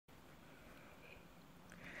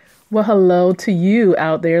Well, hello to you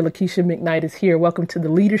out there. Lakeisha McKnight is here. Welcome to the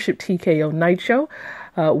Leadership TKO Night Show,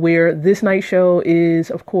 where this night show is,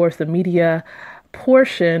 of course, the media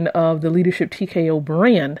portion of the Leadership TKO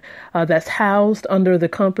brand that's housed under the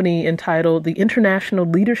company entitled the International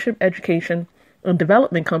Leadership Education and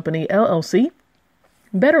Development Company LLC,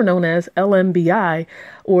 better known as LMBI,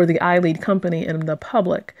 or the ILEAD Company in the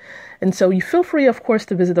public. And so you feel free, of course,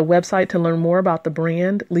 to visit the website to learn more about the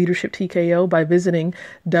brand Leadership TKO by visiting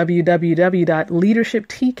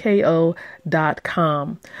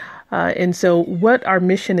www.leadershiptko.com. And so what our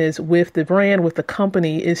mission is with the brand, with the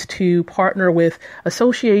company, is to partner with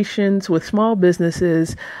associations, with small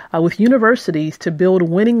businesses, with universities to build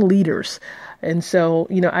winning leaders. And so,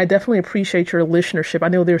 I definitely appreciate your listenership. I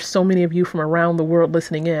know there's so many of you from around the world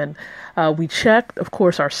listening in. We checked, of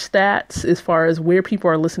course, our stats as far as where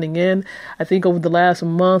people are listening in. I think over the last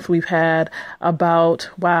month, we've had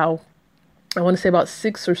about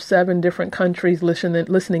 6 or 7 different countries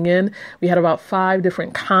listening in. We had about 5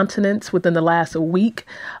 different continents within the last week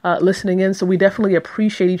listening in. So we definitely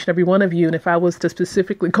appreciate each and every one of you. And if I was to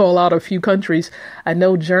specifically call out a few countries, I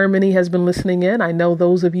know Germany has been listening in. I know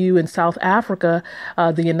those of you in South Africa,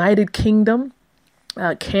 the United Kingdom,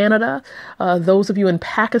 Canada, those of you in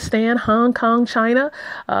Pakistan, Hong Kong, China,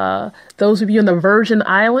 those of you in the Virgin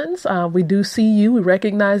Islands, we do see you. We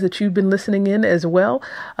recognize that you've been listening in as well.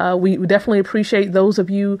 We definitely appreciate those of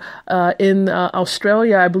you in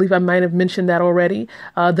Australia. I believe I might have mentioned that already.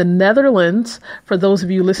 The Netherlands, for those of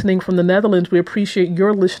you listening from the Netherlands, we appreciate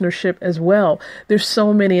your listenership as well. There's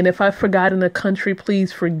so many, and if I've forgotten a country,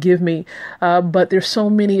 please forgive me. But there's so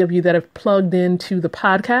many of you that have plugged into the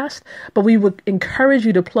podcast, but we would encourage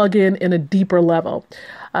you to plug in a deeper level.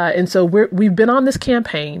 And so we've been on this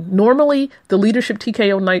campaign. Normally, the Leadership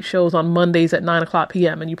TKO night shows on Mondays at 9:00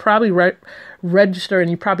 p.m. And you probably register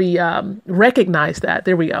and you probably recognize that.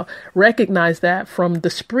 There we go. Recognize that from the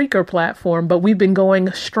Spreaker platform. But we've been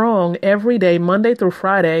going strong every day, Monday through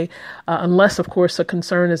Friday, unless, of course, a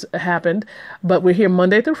concern has happened. But we're here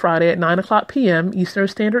Monday through Friday at 9:00 p.m. Eastern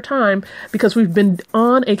Standard Time because we've been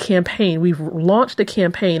on a campaign. We've launched a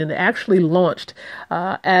campaign, and it actually launched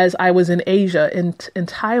as I was in Asia, in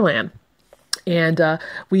Thailand. And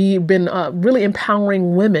we've been really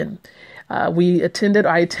empowering women. I attended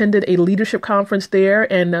a leadership conference there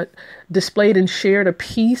and displayed and shared a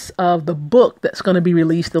piece of the book that's going to be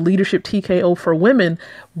released, the Leadership TKO for Women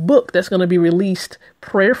book that's going to be released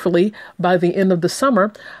prayerfully by the end of the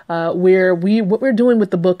summer, where what we're doing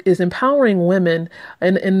with the book is empowering women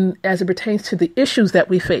and as it pertains to the issues that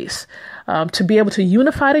we face, to be able to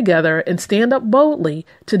unify together and stand up boldly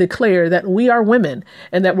to declare that we are women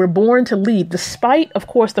and that we're born to lead, despite, of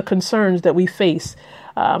course, the concerns that we face.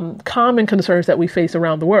 Common concerns that we face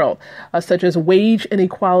around the world, such as wage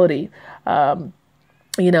inequality,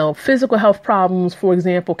 physical health problems, for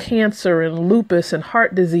example, cancer and lupus and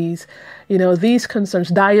heart disease, these concerns,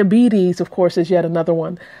 diabetes, of course, is yet another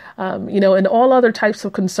one. And all other types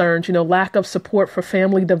of concerns, lack of support for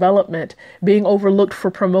family development, being overlooked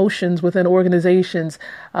for promotions within organizations,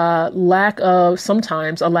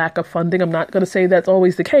 sometimes a lack of funding. I'm not going to say that's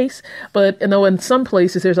always the case, but in some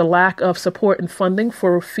places there's a lack of support and funding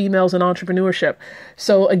for females in entrepreneurship.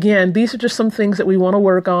 So again, these are just some things that we want to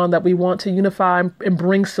work on, that we want to unify and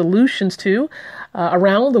bring solutions to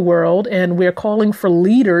around the world. And we're calling for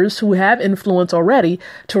leaders who have influence already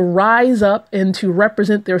to rise up and to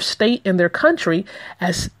represent their state and their country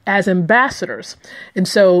as ambassadors. And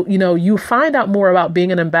so, you find out more about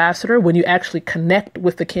being an ambassador when you actually connect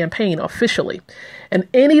with the campaign officially. And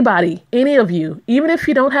any of you, even if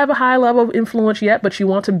you don't have a high level of influence yet, but you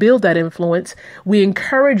want to build that influence, we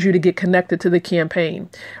encourage you to get connected to the campaign,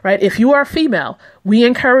 right? If you are female, we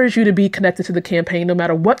encourage you to be connected to the campaign, no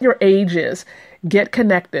matter what your age is. Get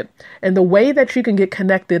connected. And the way that you can get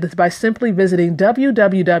connected is by simply visiting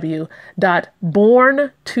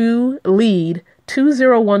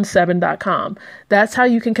www.born2lead2017.com. That's how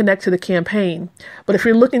you can connect to the campaign. But if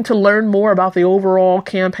you're looking to learn more about the overall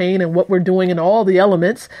campaign and what we're doing and all the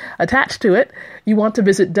elements attached to it, you want to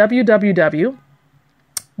visit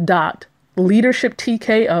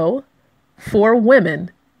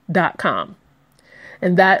www.leadershiptko4women.com.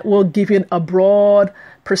 And that will give you a broad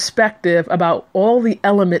perspective about all the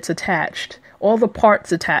elements attached, all the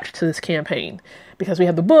parts attached to this campaign. Because we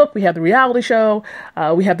have the book, we have the reality show,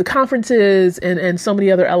 we have the conferences, and so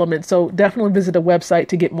many other elements. So definitely visit the website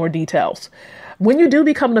to get more details. When you do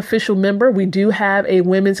become an official member, we do have a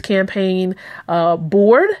women's campaign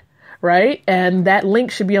board, right? And that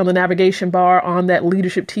link should be on the navigation bar on that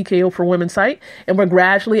Leadership TKO for Women site. And we're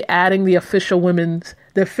gradually adding the official women's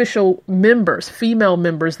the official members, female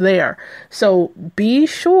members there. So be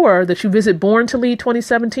sure that you visit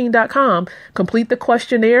borntolead2017.com, complete the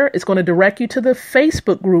questionnaire. It's going to direct you to the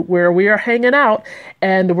Facebook group where we are hanging out,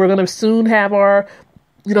 and we're going to soon have our,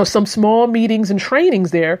 some small meetings and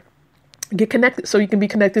trainings there. Get connected so you can be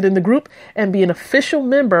connected in the group and be an official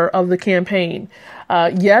member of the campaign.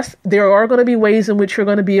 Yes, there are going to be ways in which you're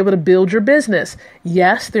going to be able to build your business.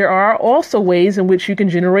 Yes, there are also ways in which you can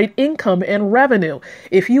generate income and revenue.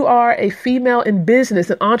 If you are a female in business,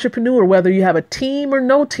 an entrepreneur, whether you have a team or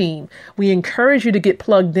no team, we encourage you to get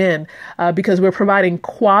plugged in because we're providing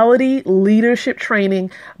quality leadership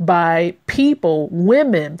training by people,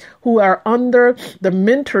 women who are under the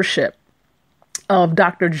mentorship of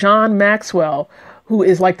Dr. John Maxwell, who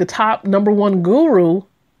is like the top #1 guru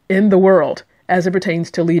in the world as it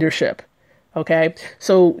pertains to leadership. Okay.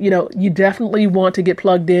 So, you definitely want to get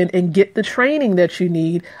plugged in and get the training that you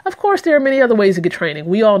need. Of course, there are many other ways to get training.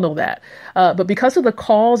 We all know that. But because of the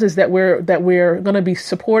causes that we're going to be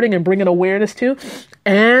supporting and bringing awareness to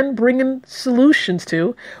and bringing solutions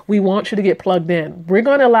to, we want you to get plugged in. We're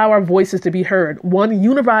going to allow our voices to be heard. One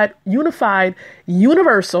unified,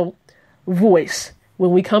 universal voice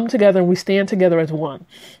when we come together and we stand together as one.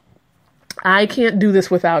 I can't do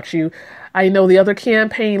this without you. I know the other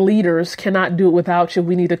campaign leaders cannot do it without you.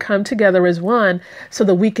 We need to come together as one so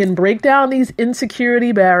that we can break down these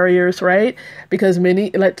insecurity barriers, right? Because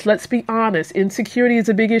let's be honest, insecurity is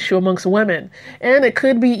a big issue amongst women, and it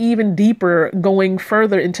could be even deeper going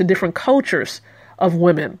further into different cultures of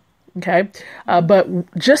women. Okay.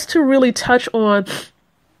 But just to really touch on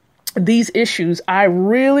these issues, I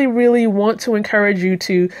really, really want to encourage you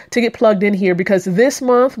to get plugged in here, because this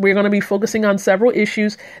month we're going to be focusing on several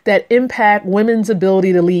issues that impact women's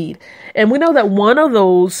ability to lead. And we know that one of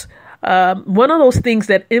those things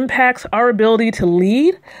that impacts our ability to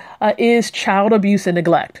lead is child abuse and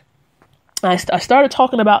neglect. I started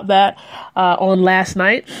talking about that on last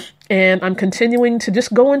night, and I'm continuing to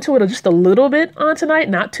just go into it just a little bit on tonight,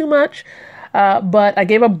 not too much. But I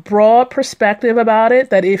gave a broad perspective about it,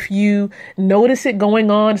 that if you notice it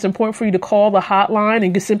going on, it's important for you to call the hotline, and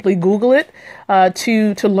you can simply Google it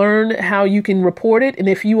to learn how you can report it. And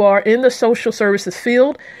if you are in the social services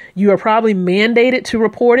field, you are probably mandated to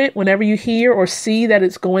report it whenever you hear or see that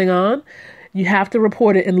it's going on. You have to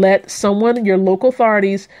report it and let someone, your local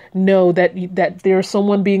authorities, know that there's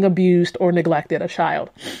someone being abused or neglected, a child.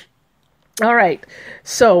 All right.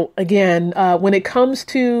 So again, when it comes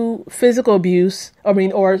to physical abuse,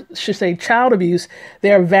 or should say child abuse,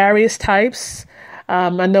 there are various types. I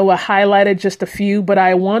know I highlighted just a few, but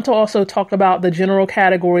I want to also talk about the general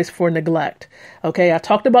categories for neglect. Okay. I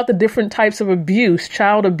talked about the different types of abuse,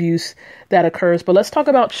 child abuse that occurs, but let's talk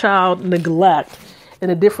about child neglect and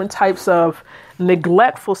the different types of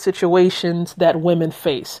neglectful situations that women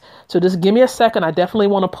face. So just give me a second. I definitely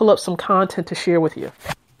want to pull up some content to share with you.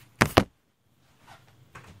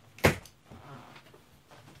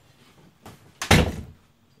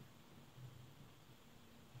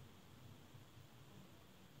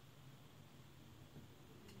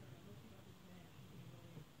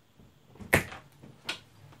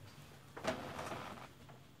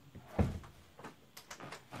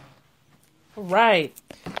 Right.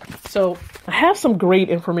 So I have some great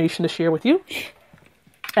information to share with you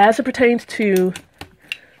as it pertains to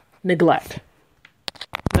neglect.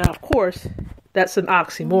 Now, of course, that's an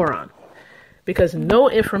oxymoron, because no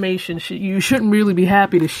information you shouldn't really be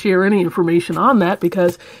happy to share any information on that,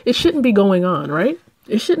 because it shouldn't be going on, right?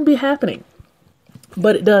 It shouldn't be happening,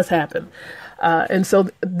 but it does happen. And so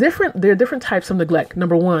there are different types of neglect.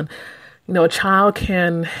 Number one, a child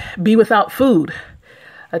can be without food.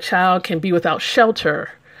 A child can be without shelter.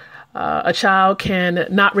 A child can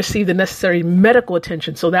not receive the necessary medical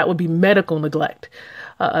attention. So that would be medical neglect.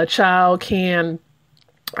 A child can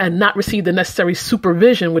not receive the necessary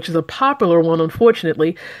supervision, which is a popular one,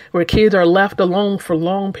 unfortunately, where kids are left alone for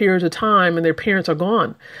long periods of time and their parents are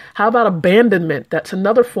gone. How about abandonment? That's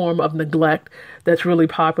another form of neglect that's really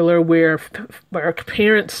popular, where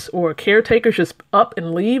parents or caretakers just up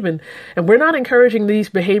and leave. And we're not encouraging these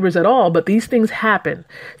behaviors at all, but these things happen.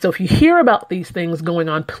 So if you hear about these things going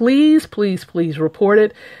on, please, please, please report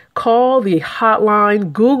it. Call the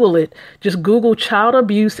hotline, Google it. Just Google child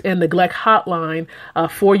abuse and neglect hotline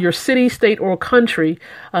for your city, state, or country,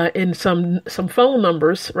 and some phone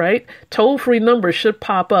numbers, right? Toll-free numbers should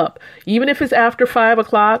pop up. Even if it's after 5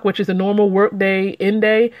 o'clock, which is a normal work day, end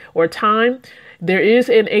day, or time, there is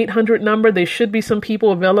an 800 number. There should be some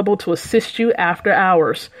people available to assist you after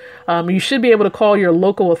hours. You should be able to call your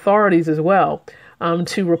local authorities as well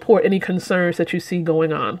to report any concerns that you see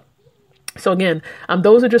going on. So again,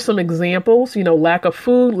 those are just some examples. Lack of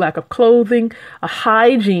food, lack of clothing,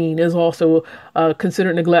 hygiene is also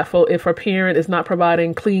considered neglectful if a parent is not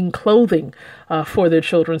providing clean clothing for their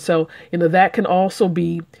children. So that can also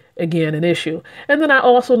be, again, an issue. And then I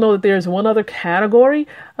also know that there's one other category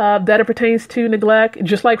that it pertains to neglect,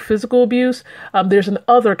 just like physical abuse. There's an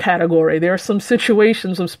other category. There are some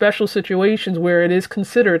situations, some special situations where it is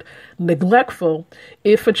considered neglectful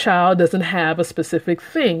if a child doesn't have a specific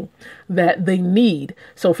thing that they need.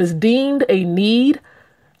 So if it's deemed a need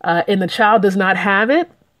and the child does not have it,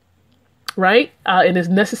 right, and is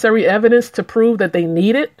necessary evidence to prove that they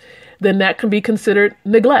need it, then that can be considered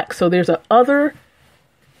neglect. So there's other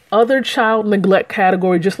child neglect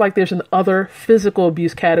category, just like there's an other physical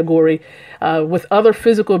abuse category. With other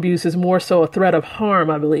physical abuse is more so a threat of harm,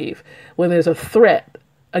 I believe. When there's a threat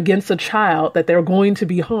against a child that they're going to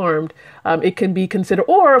be harmed, it can be considered,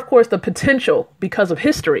 or of course the potential because of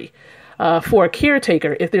history for a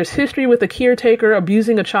caretaker. If there's history with a caretaker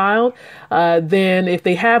abusing a child, then if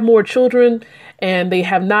they have more children and they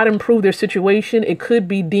have not improved their situation, it could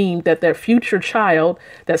be deemed that their future child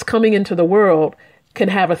that's coming into the world can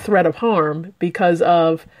have a threat of harm because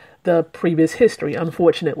of the previous history,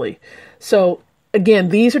 unfortunately. So again,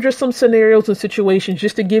 these are just some scenarios and situations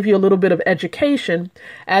just to give you a little bit of education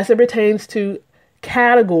as it pertains to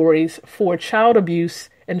categories for child abuse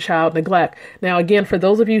and child neglect. Now, again, for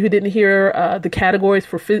those of you who didn't hear the categories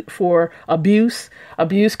for abuse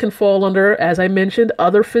can fall under, as I mentioned,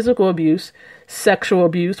 other physical abuse, sexual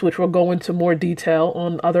abuse, which we'll go into more detail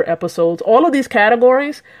on other episodes. All of these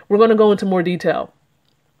categories, we're going to go into more detail,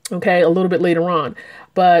 okay, a little bit later on.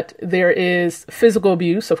 But there is physical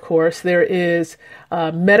abuse, of course. There is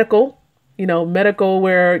medical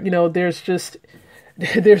where, there's just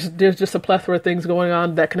a plethora of things going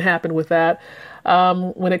on that can happen with that.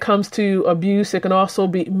 When it comes to abuse, it can also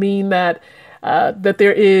mean that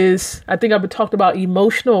there is, I think I've talked about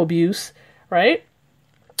emotional abuse, right?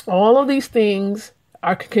 All of these things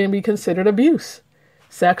can be considered abuse.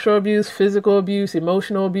 Sexual abuse, physical abuse,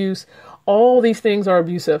 emotional abuse, all these things are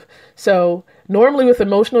abusive. So normally with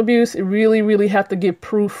emotional abuse, you really have to get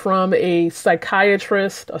proof from a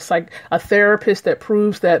psychiatrist, a therapist that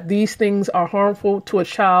proves that these things are harmful to a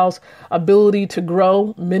child's ability to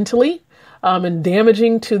grow mentally, and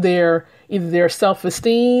damaging to either their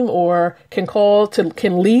self-esteem or can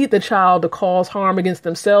lead the child to cause harm against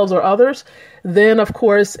themselves or others. Then, of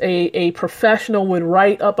course, a professional would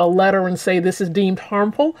write up a letter and say this is deemed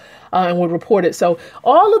harmful and would report it. So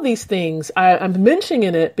all of these things, I'm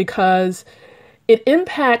mentioning it because it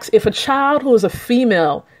impacts, if a child who is a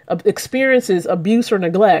female experiences abuse or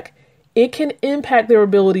neglect, it can impact their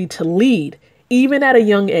ability to lead, even at a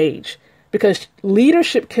young age, because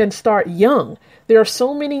leadership can start young. There are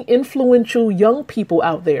so many influential young people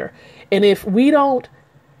out there. And if we don't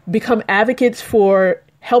become advocates for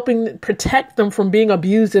helping protect them from being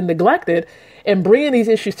abused and neglected and bringing these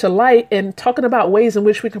issues to light and talking about ways in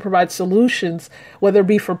which we can provide solutions, whether it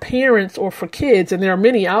be for parents or for kids, and there are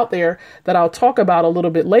many out there that I'll talk about a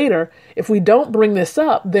little bit later, if we don't bring this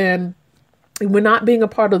up, then we're not being a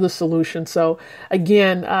part of the solution. So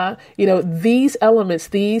again, these elements,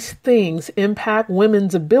 these things impact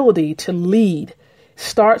women's ability to lead.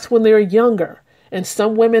 Starts when they're younger. And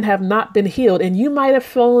some women have not been healed. And you might have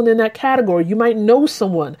fallen in that category. You might know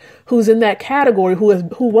someone who's in that category who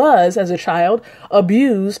was, as a child,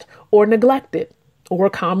 abused or neglected, or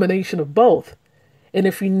a combination of both. And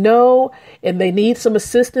if you know and they need some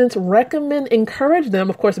assistance, encourage them.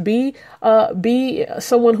 Of course, be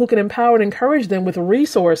someone who can empower and encourage them with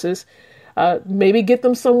resources. Maybe get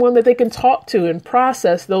them someone that they can talk to and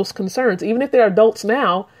process those concerns. Even if they're adults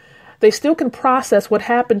now, they still can process what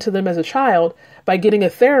happened to them as a child by getting a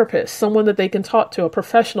therapist, someone that they can talk to, a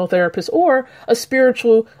professional therapist, or a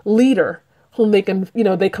spiritual leader whom they can,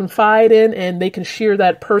 they confide in and they can share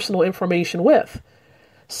that personal information with.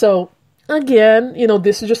 So again,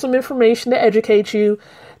 this is just some information to educate you,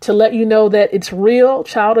 to let you know that it's real.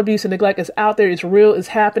 Child abuse and neglect is out there. It's real. It's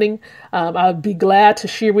happening. I'll be glad to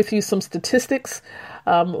share with you some statistics.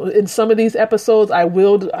 In some of these episodes, I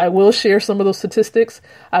will share some of those statistics.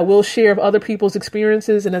 I will share of other people's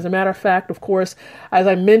experiences. And as a matter of fact, of course, as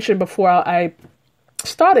I mentioned before, I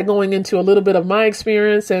started going into a little bit of my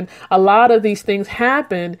experience, and a lot of these things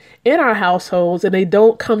happen in our households and they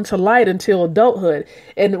don't come to light until adulthood.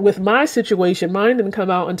 And with my situation, mine didn't come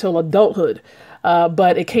out until adulthood,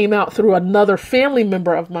 but it came out through another family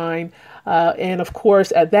member of mine. And of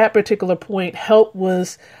course, at that particular point, help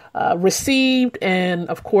was received, and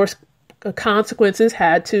of course, consequences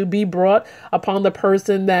had to be brought upon the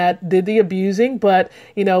person that did the abusing. But,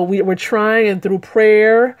 we were trying, and through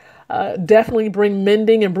prayer, definitely bring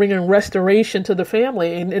mending and bringing restoration to the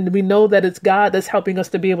family. And we know that it's God that's helping us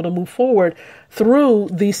to be able to move forward through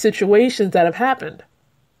these situations that have happened.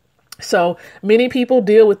 So many people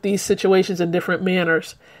deal with these situations in different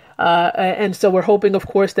manners. And so we're hoping, of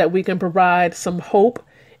course, that we can provide some hope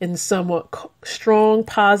and some strong,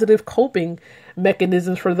 positive coping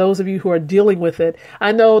mechanisms for those of you who are dealing with it.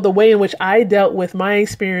 I know the way in which I dealt with my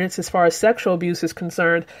experience as far as sexual abuse is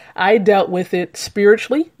concerned, I dealt with it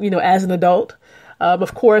spiritually, as an adult.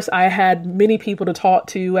 Of course, I had many people to talk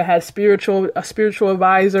to. I had a spiritual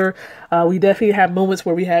advisor. We definitely had moments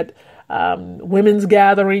where we had women's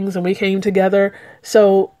gatherings and we came together.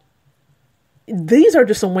 So these are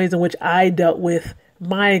just some ways in which I dealt with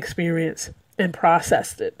my experience and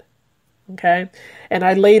processed it. Okay. And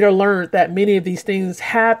I later learned that many of these things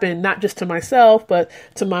happen not just to myself, but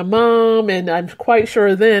to my mom. And I'm quite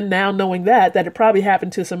sure then, now knowing that it probably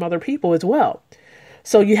happened to some other people as well.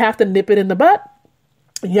 So you have to nip it in the bud.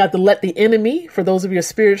 You have to let the enemy, for those of you who are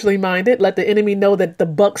spiritually minded, let the enemy know that the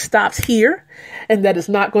buck stops here and that it's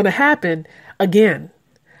not going to happen again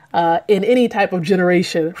in any type of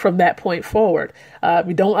generation from that point forward.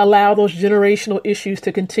 We don't allow those generational issues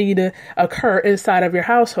to continue to occur inside of your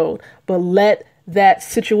household, but let that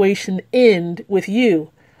situation end with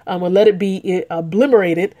you. Or let it be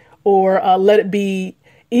obliterated or let it be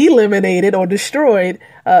eliminated or destroyed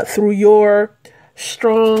through your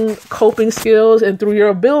strong coping skills and through your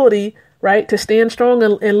ability, right, to stand strong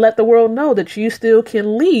and let the world know that you still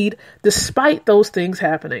can lead despite those things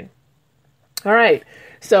happening. All right.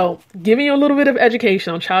 So giving you a little bit of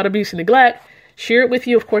education on child abuse and neglect, share it with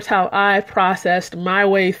you, of course, how I processed my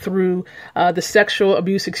way through the sexual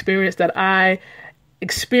abuse experience that I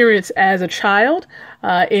experienced as a child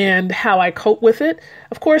and how I cope with it.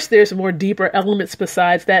 Of course, there's more deeper elements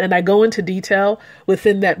besides that. And I go into detail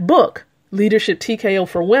within that book, Leadership TKO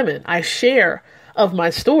for Women. I share of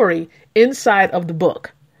my story inside of the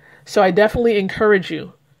book. So I definitely encourage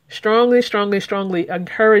you, strongly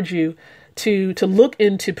encourage you to look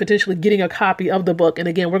into potentially getting a copy of the book. And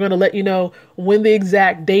again, we're going to let you know when the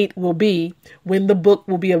exact date will be, when the book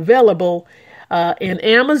will be available in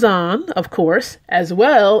Amazon, of course, as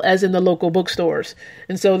well as in the local bookstores.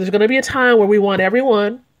 And so there's going to be a time where we want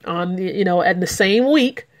everyone on, at the same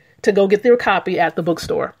week to go get their copy at the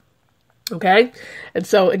bookstore. Okay. And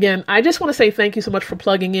so again, I just want to say thank you so much for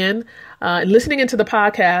plugging in and listening into the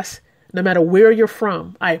podcast, no matter where you're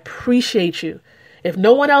from. I appreciate you. If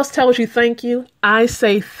no one else tells you thank you, I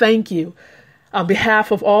say thank you. On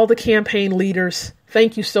behalf of all the campaign leaders,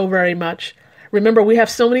 thank you so very much. Remember, we have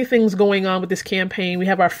so many things going on with this campaign. We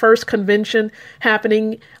have our first convention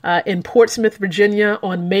happening in Portsmouth, Virginia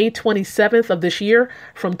on May 27th of this year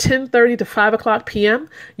from 10:30 to 5 o'clock p.m.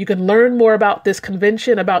 You can learn more about this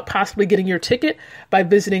convention, about possibly getting your ticket by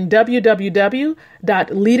visiting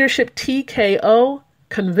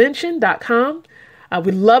www.leadershiptkoconvention.com.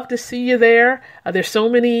 We'd love to see you there. There's so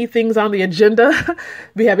many things on the agenda.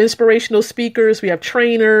 We have inspirational speakers. We have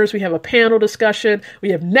trainers. We have a panel discussion.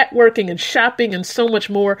 We have networking and shopping and so much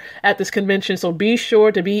more at this convention. So be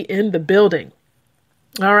sure to be in the building.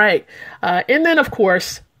 All right. And then, of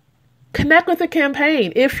course, connect with the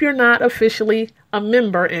campaign. If you're not officially a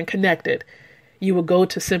member and connected, you will go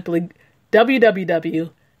to simply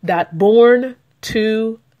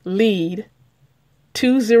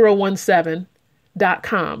www.born2lead2017.com.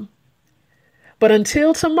 But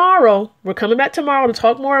until tomorrow, we're coming back tomorrow to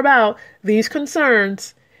talk more about these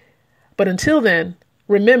concerns. But until then,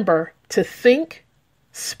 remember to think,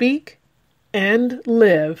 speak, and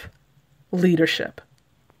live leadership.